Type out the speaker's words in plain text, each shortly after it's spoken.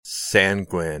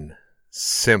Sanguine,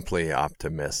 simply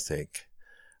optimistic,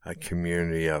 a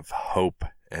community of hope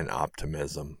and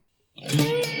optimism.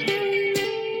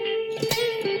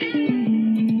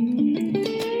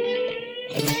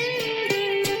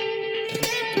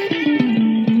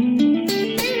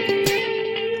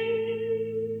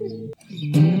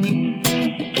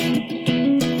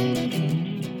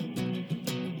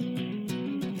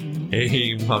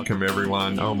 Hey, welcome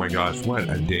everyone. Oh my gosh, what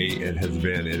a day it has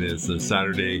been. It is the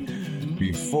Saturday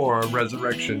before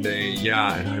Resurrection Day.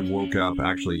 Yeah, and I woke up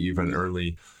actually even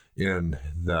early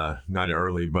not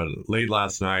early, but late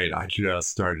last night. I just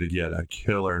started to get a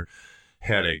killer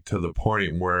headache to the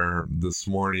point where this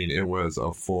morning it was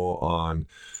a full-on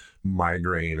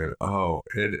migraine. And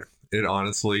it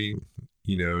honestly,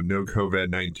 no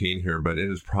COVID-19 here, but it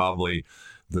is probably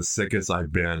the sickest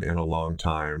I've been in a long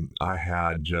time. I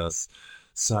had just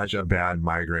such a bad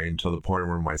migraine to the point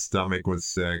where my stomach was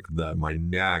sick, that my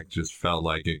neck just felt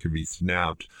like it could be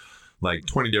snapped like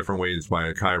 20 different ways by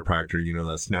a chiropractor.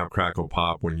 That snap, crackle,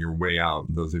 pop when you're way out.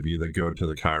 Those of you that go to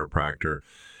the chiropractor,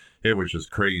 it was just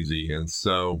crazy. And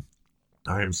so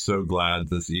I am so glad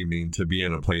this evening to be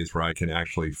in a place where I can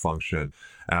actually function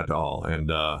at all.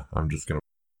 And I'm just going to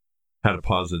had to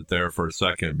pause it there for a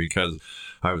second because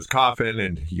I was coughing,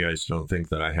 and you guys don't think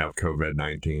that I have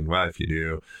COVID-19. Well, if you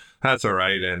do, that's all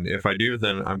right. And if I do,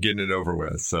 then I'm getting it over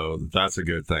with. So that's a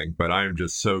good thing. But I'm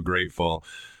just so grateful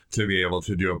to be able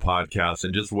to do a podcast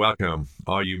and just welcome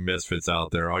all you misfits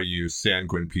out there, all you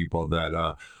sanguine people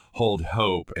that hold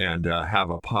hope and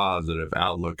have a positive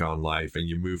outlook on life, and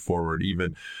you move forward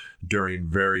even during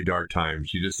very dark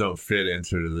times. You just don't fit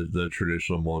into the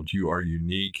traditional mold. You are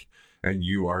unique. And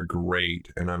you are great.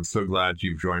 And I'm so glad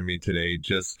you've joined me today.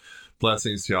 Just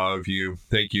blessings to all of you.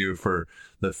 Thank you for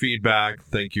the feedback.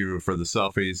 Thank you for the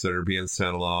selfies that are being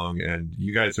sent along. And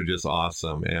you guys are just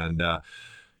awesome. And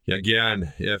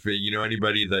again, if you know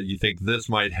anybody that you think this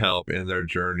might help in their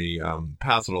journey,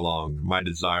 pass it along. My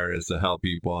desire is to help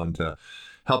people and to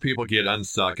help people get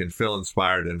unstuck and feel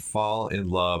inspired and fall in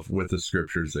love with the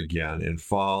scriptures again, and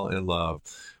fall in love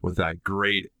with that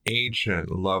great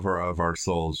ancient lover of our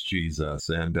souls, Jesus.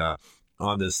 And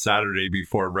on this Saturday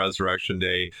before Resurrection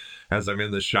Day, as I'm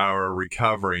in the shower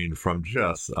recovering from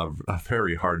just a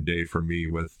very hard day for me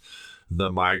with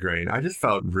the migraine, I just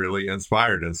felt really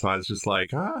inspired. And so I was just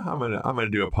like, I'm gonna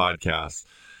do a podcast.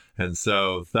 And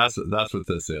so that's what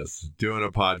this is, doing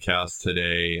a podcast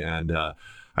today. And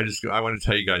I want to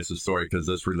tell you guys the story because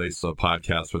this relates to a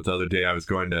podcast. But the other day I was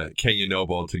going to Canyon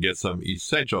Noble to get some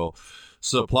essential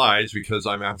supplies because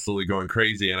I'm absolutely going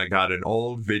crazy. And I got an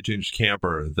old vintage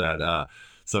camper that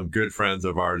some good friends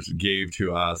of ours gave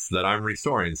to us that I'm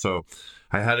restoring. So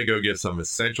I had to go get some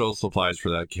essential supplies for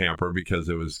that camper because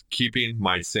it was keeping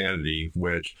my sanity,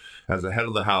 which as the head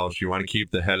of the house, you want to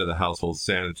keep the head of the household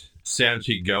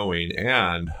sanity going,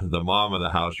 and the mom of the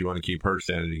house, you want to keep her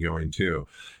sanity going too.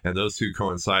 And those two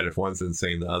coincide. If one's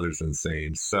insane, the other's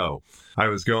insane. So I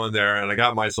was going there and I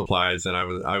got my supplies, and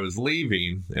I was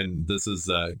leaving, and this is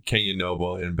Canyon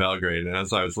Noble in Belgrade. And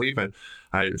as I was leaving,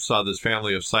 I saw this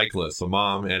family of cyclists, a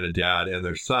mom and a dad and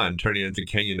their son, turning into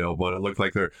Canyon Noble, and it looked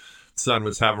like their son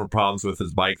was having problems with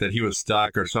his bike, that he was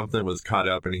stuck or something was caught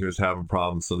up and he was having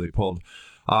problems. So they pulled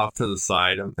off to the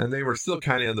side, and they were still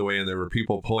kind of in the way, and there were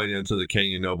people pulling into the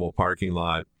Canyon Noble parking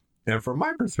lot. And from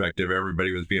my perspective,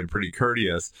 everybody was being pretty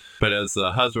courteous. But as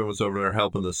the husband was over there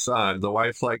helping the son, the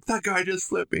wife's like, that guy just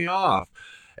flipped me off.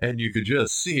 And you could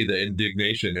just see the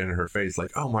indignation in her face,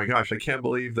 like, oh my gosh, I can't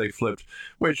believe they flipped.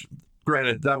 Which,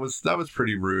 granted, that was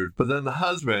pretty rude. But then the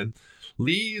husband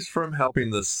leaves from helping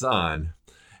the son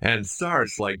and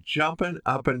starts like jumping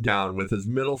up and down with his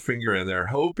middle finger in there,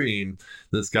 hoping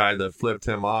this guy that flipped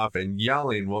him off and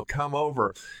yelling will come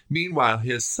over. Meanwhile,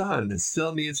 his son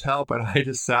still needs help. And I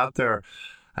just sat there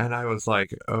and I was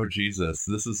like, oh, Jesus,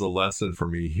 this is a lesson for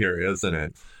me here, isn't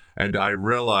it? And I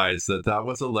realized that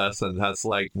was a lesson. That's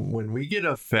like when we get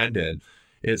offended,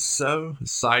 it so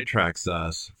sidetracks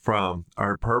us from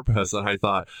our purpose. And I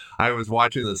thought, I was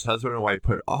watching this husband and wife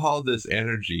put all this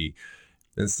energy,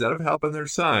 instead of helping their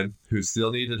son, who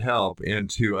still needed help,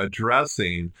 into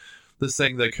addressing this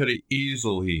thing that could have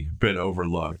easily been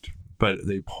overlooked. But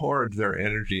they poured their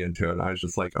energy into it. And I was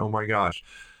just like, oh my gosh,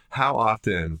 how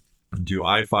often do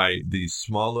I fight these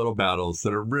small little battles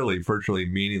that are really virtually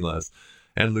meaningless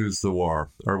and lose the war,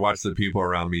 or watch the people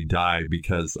around me die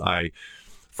because I,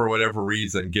 for whatever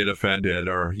reason, get offended,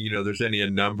 or, there's any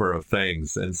number of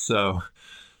things. And so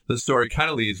the story kind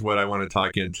of leads what I want to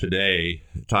talk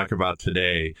about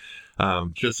today,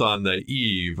 just on the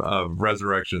eve of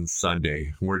Resurrection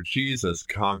Sunday, where Jesus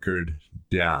conquered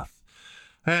death.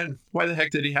 And why the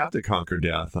heck did he have to conquer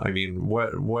death? I mean,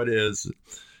 what is,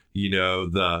 we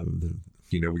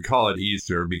call it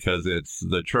Easter because it's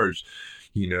the church,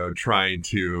 trying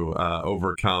to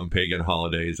overcome pagan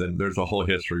holidays. And there's a whole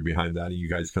history behind that. And you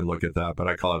guys can look at that. But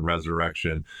I call it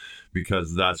resurrection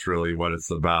because that's really what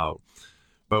it's about.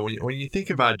 But when you think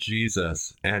about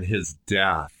Jesus and his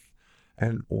death,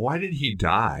 and why did he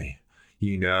die,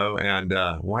 and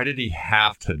why did he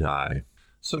have to die?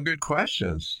 Some good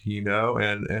questions,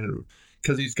 and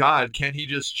because he's God, can't he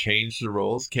just change the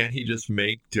rules? Can't he just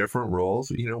make different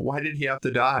rules? Why did he have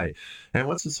to die? And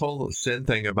what's this whole sin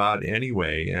thing about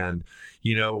anyway? And,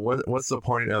 what's the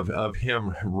point of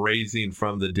him raising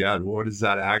from the dead? What does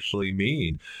that actually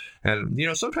mean? And,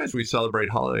 sometimes we celebrate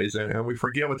holidays and we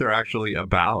forget what they're actually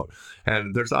about.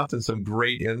 And there's often some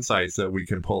great insights that we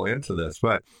can pull into this.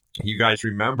 But you guys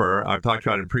remember, I've talked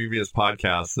about in previous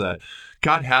podcasts that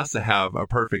God has to have a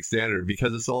perfect standard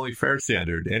because it's the only fair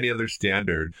standard. Any other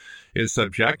standard is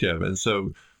subjective. And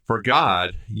so for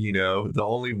God, the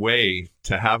only way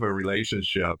to have a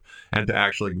relationship and to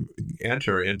actually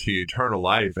enter into eternal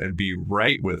life and be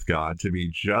right with God, to be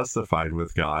justified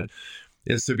with God,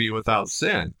 is to be without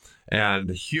sin. And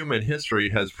human history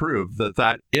has proved that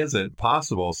that isn't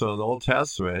possible. So in the Old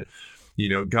Testament,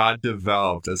 God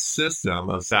developed a system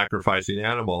of sacrificing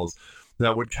animals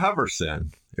that would cover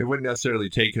sin. It wouldn't necessarily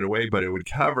take it away, but it would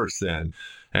cover sin.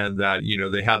 And that,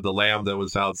 they had the lamb that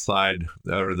was outside,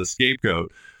 or the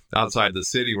scapegoat outside the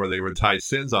city where they would tie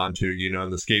sins onto,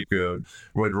 and the scapegoat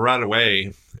would run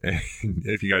away. And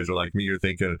if you guys are like me, you're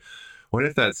thinking, what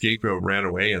if that scapegoat ran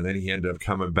away and then he ended up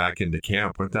coming back into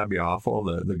camp? Wouldn't that be awful?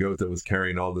 The goat that was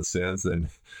carrying all the sins. And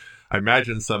I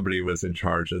imagine somebody was in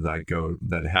charge of that goat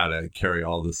that had to carry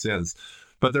all the sins.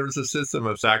 But there was a system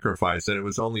of sacrifice, and it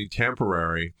was only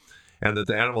temporary, and that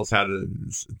the animals had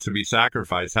to be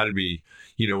sacrificed, had to be,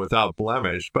 without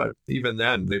blemish. But even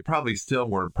then, they probably still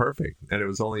weren't perfect, and it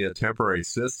was only a temporary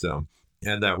system.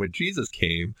 And that when Jesus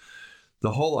came,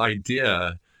 the whole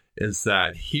idea is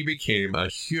that he became a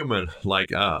human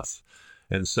like us.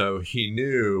 And so he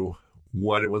knew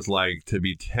what it was like to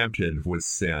be tempted with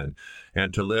sin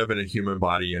and to live in a human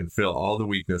body and feel all the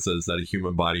weaknesses that a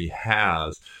human body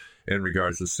has in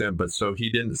regards to sin. But so he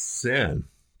didn't sin.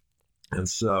 And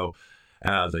so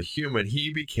as a human,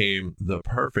 he became the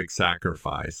perfect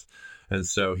sacrifice. And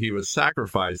so he was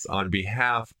sacrificed on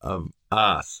behalf of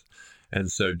us.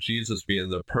 And so Jesus being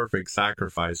the perfect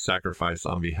sacrifice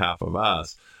on behalf of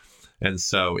us. And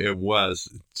so it was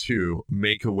to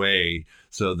make a way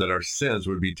so that our sins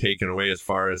would be taken away as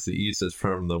far as the east is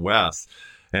from the west.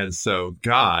 And so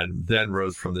God then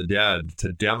rose from the dead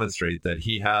to demonstrate that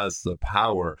he has the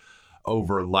power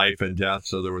over life and death.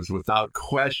 So there was without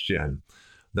question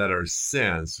that our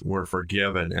sins were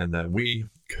forgiven and that we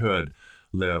could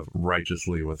live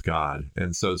righteously with God.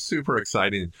 And so super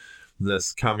exciting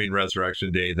this coming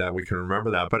Resurrection Day that we can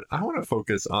remember that. But I want to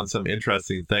focus on some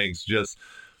interesting things just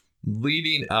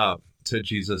leading up to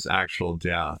Jesus' actual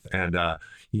death. And, I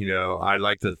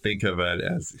like to think of it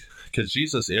as, because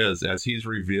Jesus is, as he's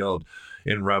revealed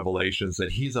in Revelations,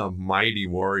 that he's a mighty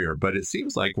warrior. But it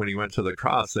seems like when he went to the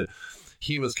cross that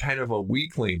he was kind of a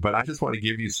weakling. But I just want to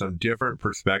give you some different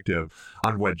perspective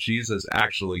on what Jesus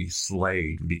actually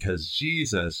slayed, because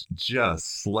Jesus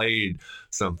just slayed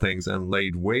some things and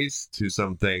laid waste to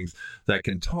some things that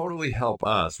can totally help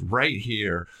us right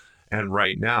here and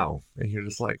right now. And you're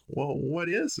just like, well, what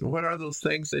are those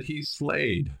things that he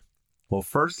slayed? Well,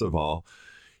 first of all,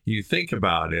 you think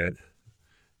about it,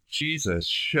 Jesus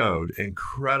showed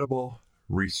incredible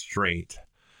restraint.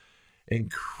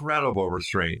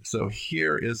 So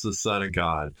here is the Son of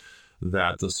God,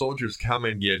 that the soldiers come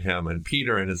and get him, and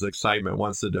Peter in his excitement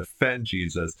wants to defend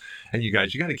Jesus. And you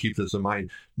guys, you got to keep this in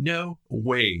mind. No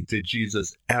way did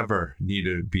Jesus ever need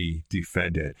to be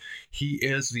defended. He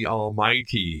is the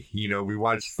Almighty. We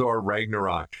watched Thor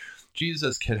Ragnarok.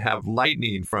 Jesus can have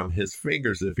lightning from his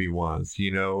fingers if he wants.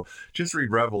 Just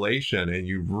read Revelation and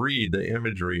you read the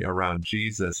imagery around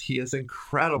Jesus. He is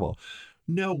incredible.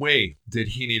 No way did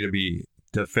he need to be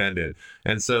defended.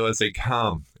 And so as they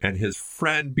come and his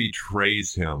friend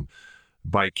betrays him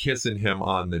by kissing him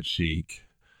on the cheek,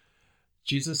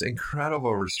 Jesus'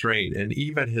 incredible restraint and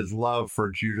even his love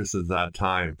for Judas at that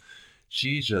time,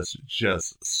 Jesus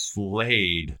just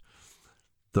slayed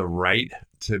the right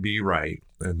to be right.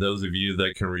 And those of you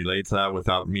that can relate to that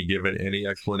without me giving any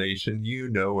explanation, you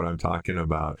know what I'm talking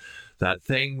about. That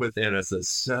thing within us that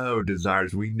so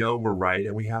desires, we know we're right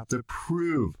and we have to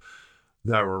prove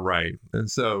that we're right. And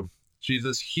so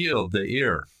Jesus healed the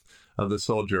ear of the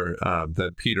soldier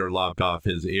that Peter lopped off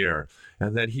his ear.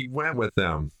 And then he went with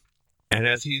them. And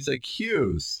as he's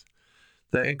accused,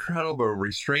 the incredible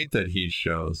restraint that he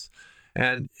shows,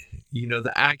 and,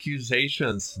 the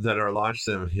accusations that are launched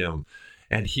at him,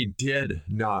 and he did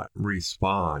not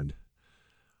respond.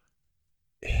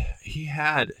 He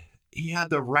had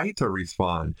the right to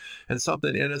respond. And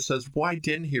something in it says, why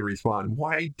didn't he respond?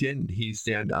 Why didn't he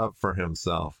stand up for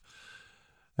himself?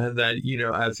 And that,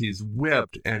 as he's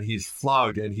whipped and he's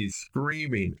flogged and he's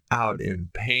screaming out in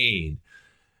pain.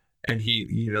 And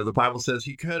he, the Bible says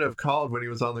he could have called when he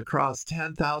was on the cross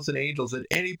 10,000 angels at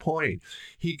any point.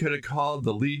 He could have called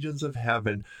the legions of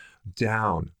heaven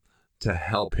down to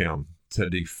help him, to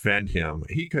defend him.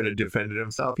 He could have defended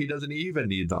himself. He doesn't even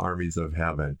need the armies of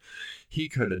heaven. He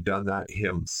could have done that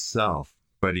himself,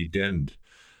 but he didn't.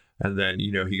 And then,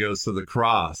 he goes to the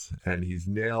cross and he's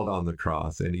nailed on the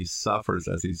cross and he suffers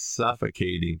as he's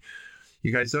suffocating.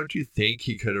 You guys, don't you think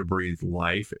he could have breathed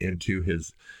life into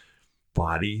his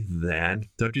body then?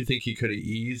 Don't you think he could have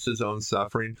eased his own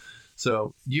suffering?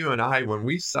 So you and I, when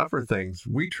we suffer things,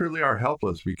 we truly are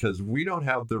helpless because we don't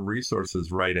have the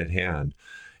resources right at hand.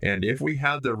 And if we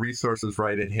had the resources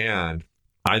right at hand,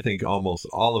 I think almost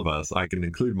all of us, I can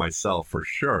include myself for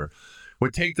sure,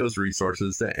 would take those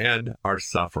resources to end our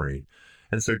suffering.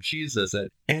 And so Jesus, at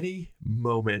any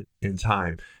moment in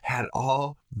time, had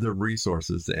all the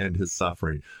resources to end his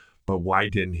suffering. But why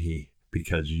didn't he?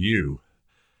 Because you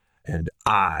and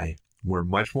I were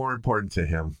much more important to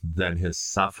him than his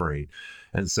suffering.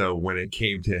 And so when it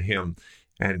came to him,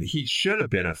 and he should have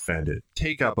been offended,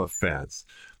 take up offense,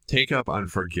 take up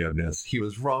unforgiveness. He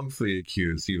was wrongfully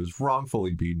accused. He was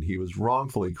wrongfully beaten. He was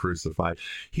wrongfully crucified.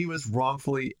 He was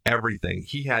wrongfully everything.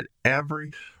 He had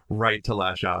every right to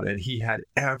lash out, and he had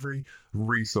every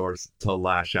resource to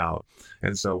lash out.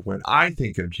 And so when I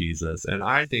think of Jesus, and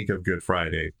I think of Good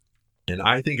Friday, and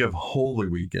I think of Holy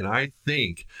Week, and I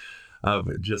think of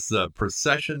just the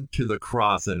procession to the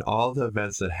cross and all the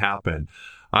events that happened,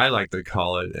 I like to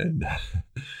call it, and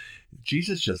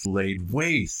Jesus just laid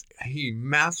waste. He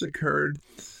massacred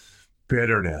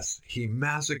bitterness. He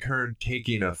massacred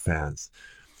taking offense.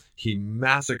 He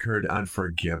massacred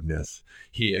unforgiveness.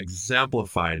 He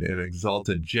exemplified and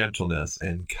exalted gentleness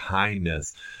and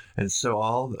kindness. And so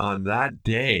all on that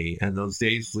day and those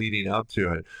days leading up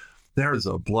to it, there was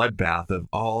a bloodbath of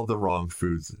all the wrong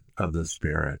foods of the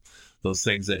Spirit. Those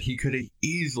things that he could have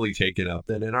easily taken up,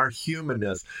 that in our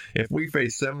humanness, if we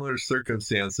face similar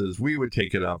circumstances, we would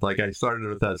take it up. Like I started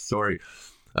with that story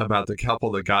about the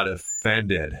couple that got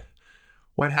offended.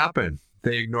 What happened?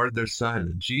 They ignored their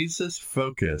son. Jesus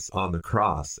focused on the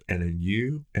cross and in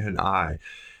you and I.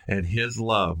 And his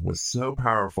love was so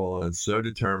powerful and so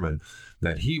determined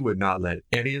that he would not let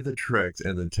any of the tricks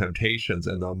and the temptations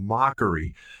and the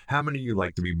mockery. How many of you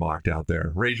like to be mocked out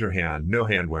there? Raise your hand. No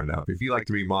hand went up. If you like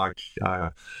to be mocked,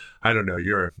 I don't know.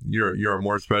 You're a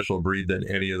more special breed than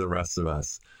any of the rest of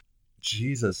us.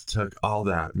 Jesus took all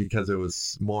that because it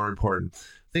was more important.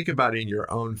 Think about in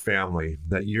your own family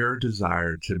that your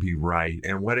desire to be right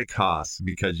and what it costs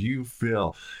because you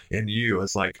feel in you,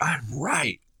 it's like, I'm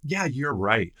right. Yeah, you're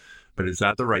right. But is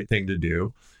that the right thing to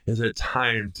do? Is it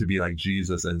time to be like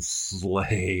Jesus and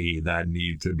slay that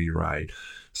need to be right?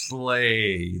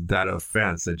 Slay that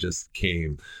offense that just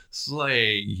came.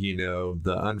 Slay,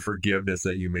 the unforgiveness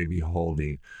that you may be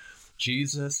holding.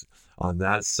 Jesus, on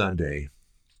that Sunday,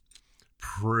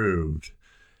 proved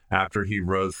after he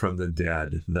rose from the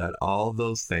dead that all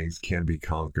those things can be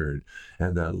conquered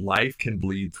and that life can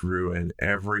bleed through in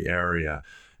every area.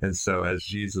 And so as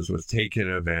Jesus was taken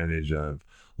advantage of,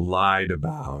 lied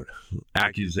about,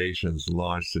 accusations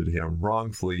launched at him,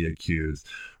 wrongfully accused,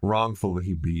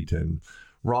 wrongfully beaten,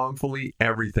 wrongfully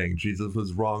everything. Jesus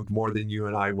was wronged more than you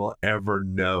and I will ever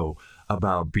know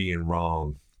about being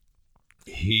wrong.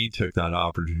 He took that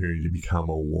opportunity to become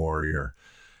a warrior.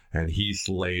 And he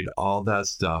slayed all that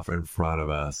stuff in front of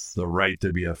us. The right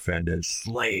to be offended,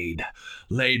 slayed,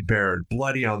 laid bare,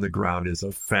 bloody on the ground his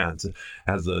offense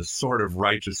as a sword of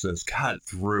righteousness cut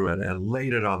through it and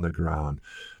laid it on the ground.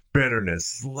 Bitterness,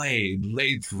 slayed,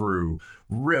 laid through,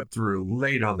 ripped through,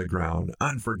 laid on the ground.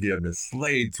 Unforgiveness,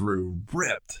 slayed through,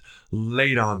 ripped,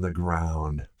 laid on the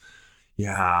ground.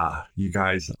 Yeah, you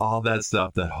guys, all that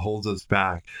stuff that holds us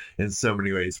back in so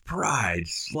many ways. Pride,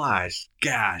 slashed,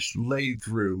 gashed, laid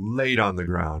through, laid on the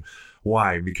ground.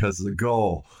 Why? Because the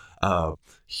goal of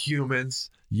humans,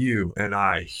 you and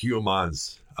I,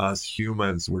 us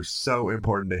humans, were so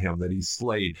important to him that he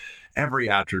slayed every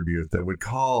attribute that would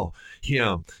call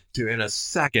him to, in a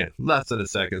second, less than a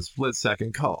second, split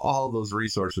second, call all those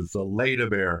resources to lay to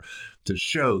bear to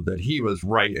show that he was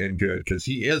right and good, because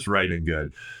he is right and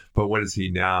good. But what is he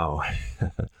now?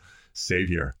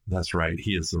 Savior. That's right.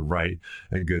 He is the right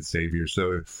and good Savior.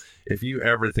 So if you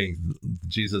ever think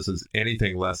Jesus is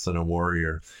anything less than a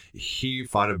warrior, he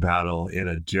fought a battle in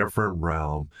a different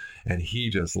realm, and he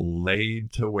just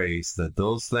laid to waste that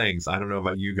those things, I don't know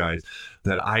about you guys,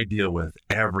 that I deal with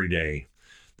every day.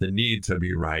 The need to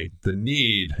be right. The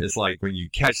need is like when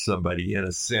you catch somebody in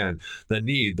a sin, the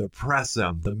need to press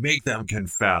them, to make them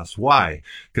confess. Why?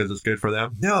 Because it's good for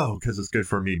them? No, because it's good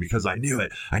for me, because I knew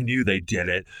it. I knew they did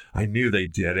it. I knew they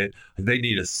did it. They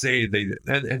need to say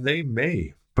and they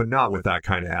may, but not with that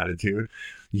kind of attitude.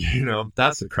 You know,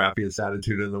 that's the crappiest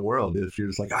attitude in the world. If you're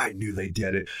just like, I knew they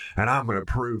did it, and I'm going to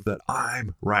prove that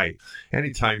I'm right.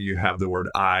 Anytime you have the word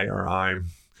I or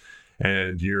I'm,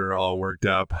 and you're all worked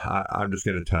up, I'm just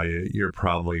going to tell you, you're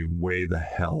probably way the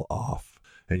hell off.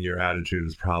 And your attitude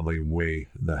is probably way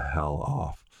the hell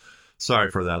off. Sorry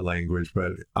for that language,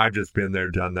 but I've just been there,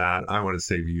 done that. I want to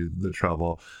save you the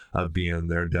trouble of being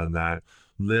there, done that.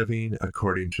 Living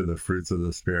according to the fruits of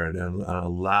the Spirit and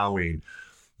allowing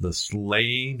the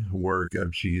slaying work of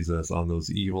Jesus on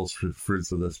those evil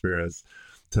fruits of the Spirit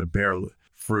to bear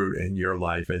fruit in your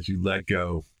life as you let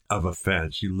go of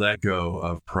offense, you let go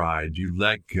of pride, you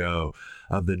let go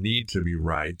of the need to be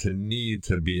right, to need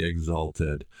to be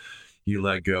exalted. You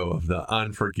let go of the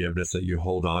unforgiveness that you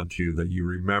hold on to, that you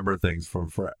remember things from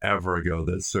forever ago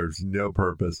that serves no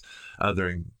purpose other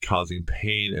than causing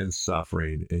pain and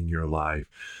suffering in your life.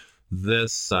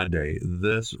 This Sunday,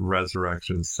 this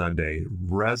Resurrection Sunday,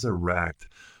 resurrect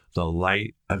the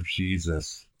light of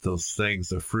Jesus, those things,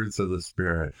 the fruits of the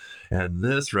Spirit. And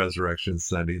this Resurrection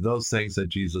Sunday, those things that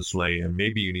Jesus slay, and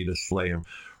maybe you need to slay them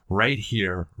right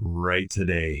here, right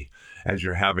today, as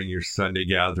you're having your Sunday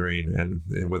gathering.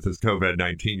 And with this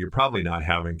COVID-19, you're probably not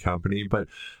having company, but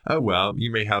oh well,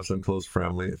 you may have some close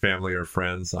family or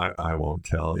friends. I won't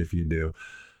tell if you do.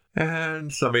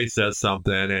 And somebody says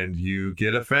something and you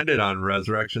get offended on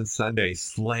Resurrection Sunday.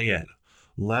 Slay it.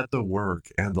 Let the work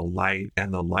and the light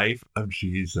and the life of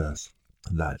Jesus,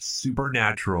 that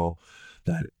supernatural,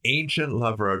 that ancient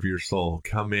lover of your soul,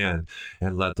 come in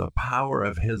and let the power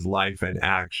of his life and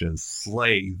action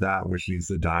slay that which needs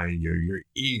to die in you. Your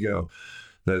ego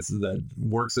that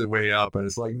works its way up and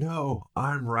it's like, no,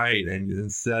 I'm right. And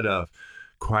instead of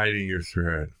quieting your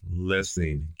spirit,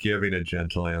 listening, giving a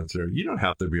gentle answer, you don't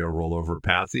have to be a rollover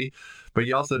Patsy, but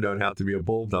you also don't have to be a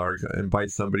bulldog and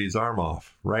bite somebody's arm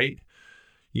off, right?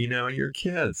 You know, and your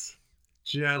kids,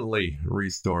 gently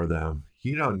restore them.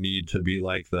 You don't need to be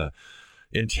like the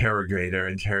interrogator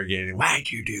interrogating, why'd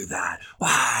you do that?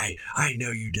 Why? I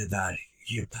know you did that.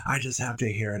 I just have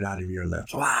to hear it out of your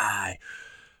lips. Why?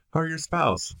 Or your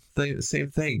spouse,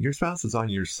 same thing. Your spouse is on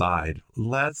your side.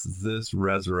 Let's this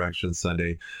Resurrection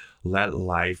Sunday let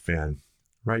life in.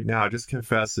 Right now, just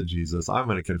confess to Jesus. I'm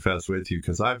going to confess with you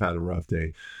because I've had a rough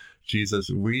day. Jesus,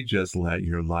 we just let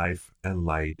your life and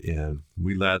light in.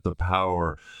 We let the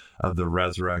power of the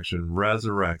resurrection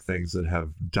resurrect things that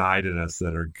have died in us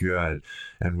that are good.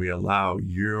 And we allow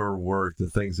your work, the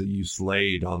things that you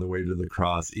slayed on the way to the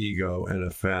cross, ego and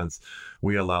offense,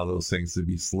 we allow those things to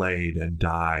be slayed and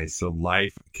die so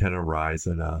life can arise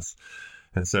in us.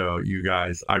 And so you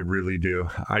guys, I really do.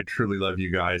 I truly love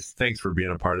you guys. Thanks for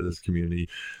being a part of this community.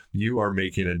 You are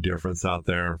making a difference out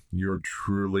there. You're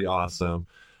truly awesome.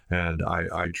 And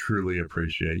I truly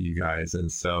appreciate you guys. And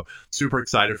so super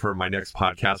excited for my next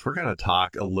podcast. We're going to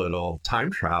talk a little time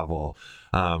travel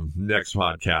next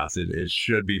podcast. It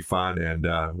should be fun, and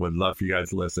would love for you guys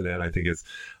to listen in. I think it's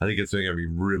going to be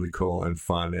really cool and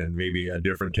fun, and maybe a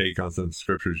different take on some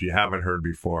scriptures you haven't heard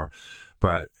before.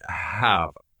 But have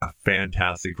a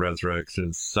fantastic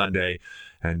Resurrection Sunday,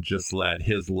 and just let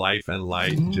his life and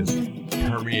light just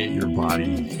permeate your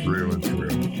body through and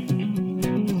through.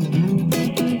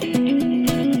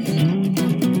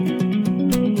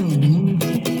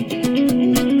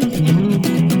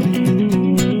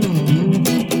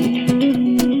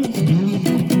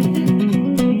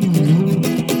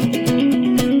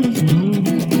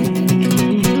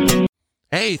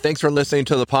 Hey, thanks for listening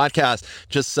to the podcast.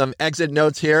 Just some exit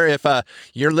notes here. If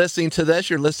you're listening to this,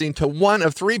 you're listening to one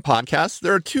of 3 podcasts.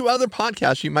 There are 2 other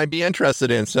podcasts you might be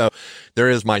interested in. So there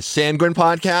is my Sanguine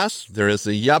podcast, there is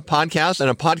the Yup podcast, and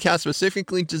a podcast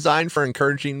specifically designed for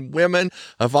encouraging women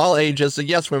of all ages, the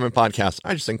Yes Women podcast.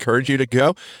 I just encourage you to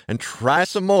go and try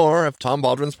some more of Tom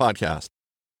Baldwin's podcast.